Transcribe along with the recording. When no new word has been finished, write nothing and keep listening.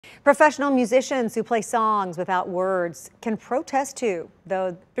Professional musicians who play songs without words can protest too,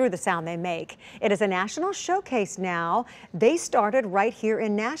 though through the sound they make. It is a national showcase now. They started right here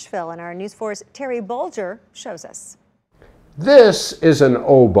in Nashville, and our News 4's Terry Bulger shows us. This is an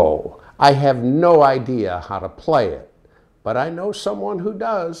oboe. I have no idea how to play it, but I know someone who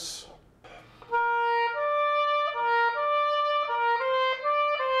does.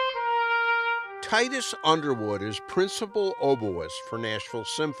 Titus Underwood is principal oboist for Nashville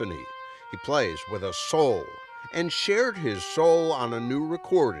Symphony. He plays with a soul and shared his soul on a new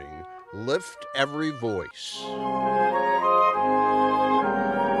recording, Lift Every Voice.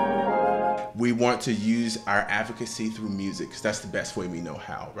 We want to use our advocacy through music because that's the best way we know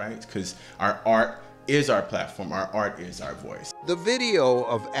how, right? Because our art is our platform, our art is our voice. The video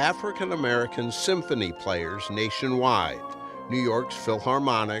of African American symphony players nationwide, New York's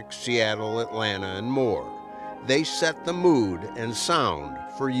Philharmonic, Seattle, Atlanta, and more. They set the mood and sound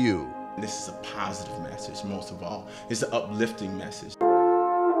for you. This is a positive message, most of all. It's an uplifting message.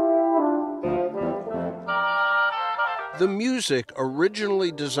 The music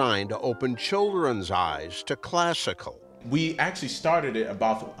originally designed to open children's eyes to classical. We actually started it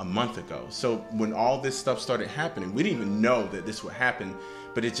about a month ago. So when all this stuff started happening, we didn't even know that this would happen,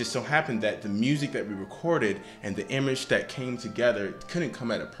 but it just so happened that the music that we recorded and the image that came together couldn't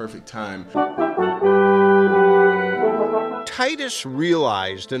come at a perfect time. Titus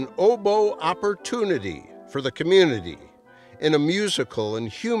realized an oboe opportunity for the community. In a musical and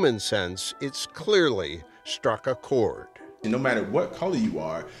human sense, it's clearly struck a chord. No matter what color you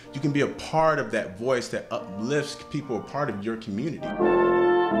are, you can be a part of that voice that uplifts people, a part of your community.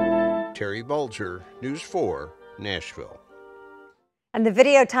 Terry Bulger, News 4, Nashville. And the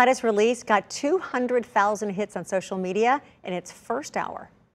video Titus released got 200,000 hits on social media in its first hour.